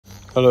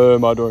Hello,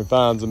 my adoring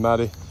fans and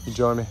Maddie. You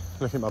join me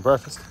looking at my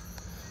breakfast.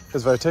 It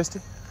was very tasty.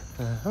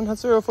 I haven't had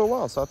cereal for a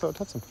while, so I thought I'd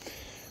have some.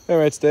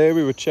 Anyway, today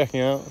we were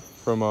checking out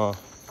from our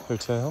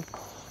hotel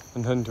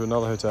and heading to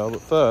another hotel,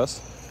 but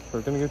first we're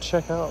going to go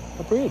check out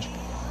a bridge.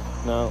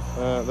 Now,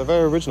 they're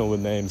very original with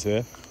names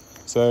here.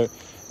 So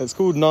it's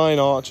called 9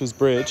 Arches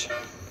Bridge.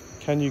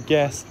 Can you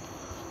guess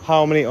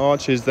how many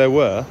arches there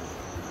were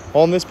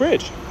on this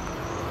bridge?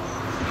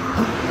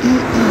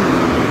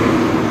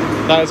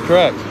 That is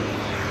correct.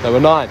 There were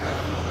 9.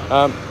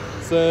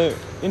 So,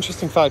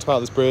 interesting fact about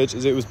this bridge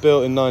is it was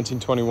built in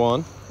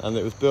 1921, and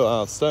it was built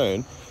out of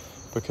stone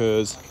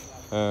because,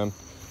 the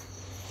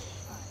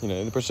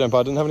British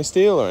Empire didn't have any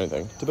steel or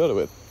anything to build it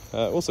with.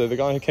 Also, the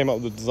guy who came up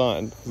with the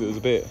design, because it was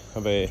a bit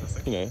of a,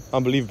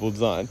 unbelievable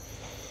design,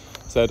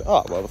 said,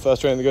 well, the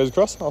first train that goes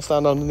across, I'll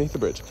stand underneath the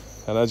bridge.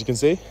 And as you can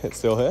see, it's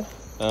still here.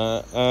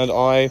 And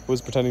I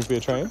was pretending to be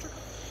a train.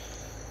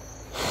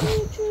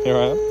 Here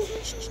I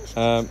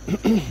am.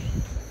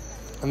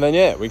 And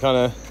then, we kind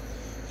of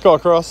got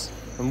across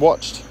and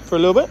watched for a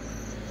little bit.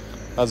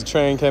 As the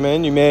train came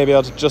in, you may be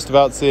able to just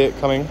about see it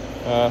coming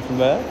from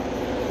there.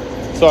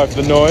 Sorry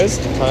for the noise.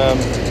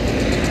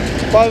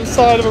 By the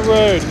side of a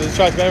road in the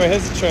track. Anyway,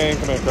 here's the train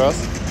coming across.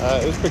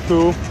 It was pretty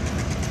cool. I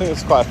think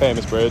it's quite a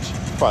famous bridge.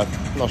 I'm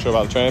not sure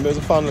about the train, but it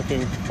was a fun little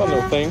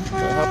thing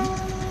that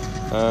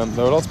happened.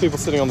 There were lots of people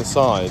sitting on the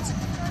sides,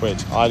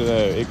 which, I don't know,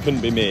 it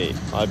couldn't be me.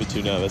 I'd be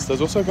too nervous.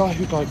 There's also a guy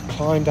who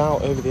climbed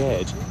out over the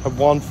edge, had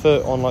one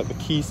foot on the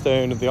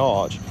keystone of the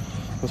arch,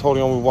 was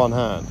holding on with one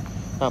hand.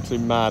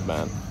 Absolute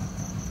madman.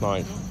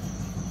 I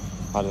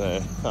don't know,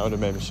 that would have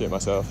made me shit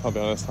myself, I'll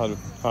be honest.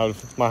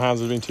 My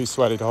hands would have been too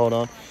sweaty to hold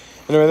on.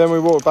 Anyway, then we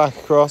walked back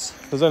across.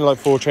 There's only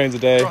 4 trains a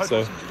day, so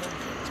it's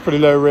pretty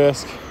low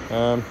risk.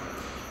 Then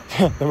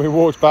we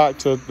walked back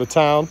to the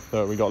town.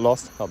 We got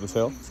lost up this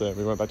hill, so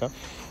we went back down.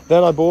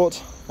 Then I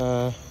bought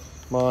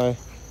my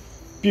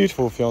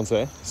beautiful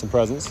fiance some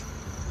presents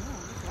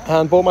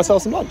and bought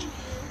myself some lunch.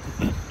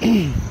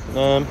 I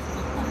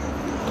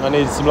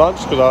needed some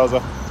lunch because I was a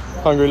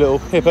hungry little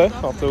hippo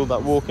after all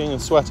that walking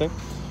and sweating,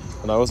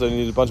 and I also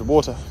needed a bunch of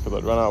water because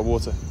I'd run out of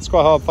water. It's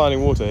quite hard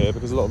finding water here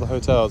because a lot of the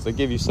hotels, they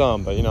give you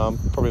some, but I'm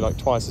probably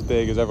twice as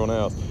big as everyone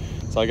else,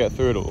 so I get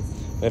through it all.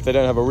 And if they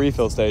don't have a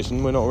refill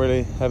station, we're not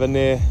really ever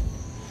near,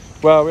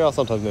 well, we are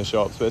sometimes near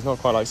shops, but it's not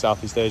quite like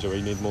Southeast Asia where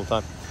you need them all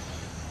the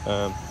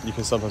time. You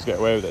can sometimes get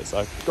away with it. So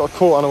I got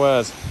caught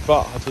unawares,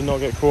 but I did not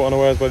get caught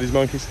unawares by these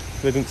monkeys.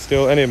 They didn't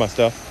steal any of my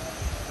stuff.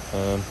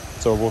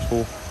 Saw a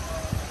waterfall.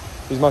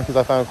 These monkeys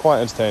I found quite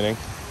entertaining,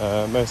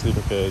 mostly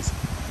because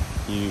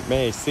you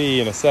may see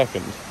in a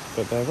second,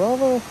 but they're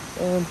rather,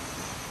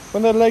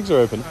 when their legs are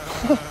open,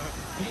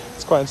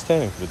 it's quite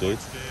entertaining for the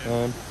dudes.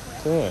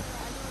 So yeah.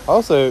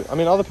 Also,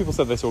 other people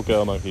said they saw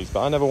girl monkeys,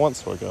 but I never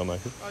once saw a girl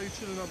monkey. Oh, you're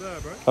chilling up there,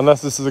 bro?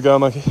 Unless this is a girl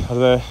monkey. I don't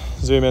know.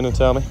 Zoom in and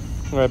tell me.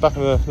 Anyway, back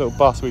in the little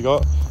bus we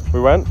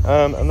went,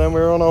 and then we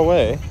were on our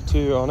way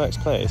to our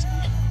next place,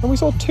 and we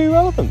saw 2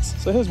 elephants.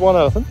 So here's one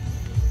elephant,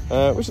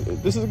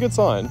 this is a good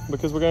sign,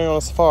 because we're going on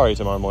a safari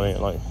tomorrow morning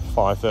at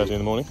 5:30 in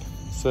the morning.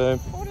 So, a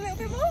little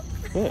bit more?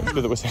 Yeah, it's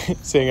good that we're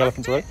seeing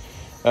elephants already.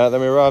 Then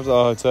we arrived at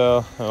our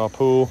hotel and our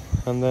pool,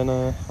 and then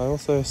I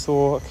also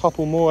saw a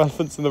couple more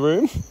elephants in the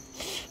room.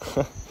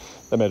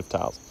 They're made of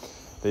towels.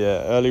 But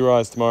yeah, early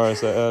rise tomorrow,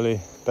 so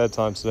early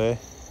bedtime today.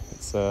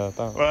 It's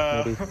about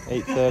maybe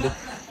 8:30,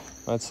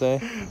 I'd say.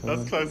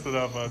 That's close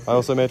enough, I'd say. I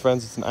also made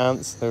friends with some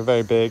ants. They were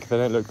very big. They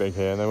don't look big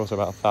here, and there were also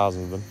about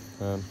 1,000 of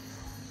them.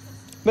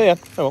 But yeah,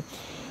 oh well.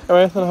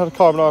 Anyway, then I had a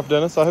carbonara for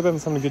dinner, so I hope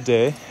everyone's having a good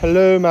day.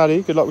 Hello,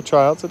 Maddie. Good luck with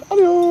tryouts, and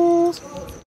adios!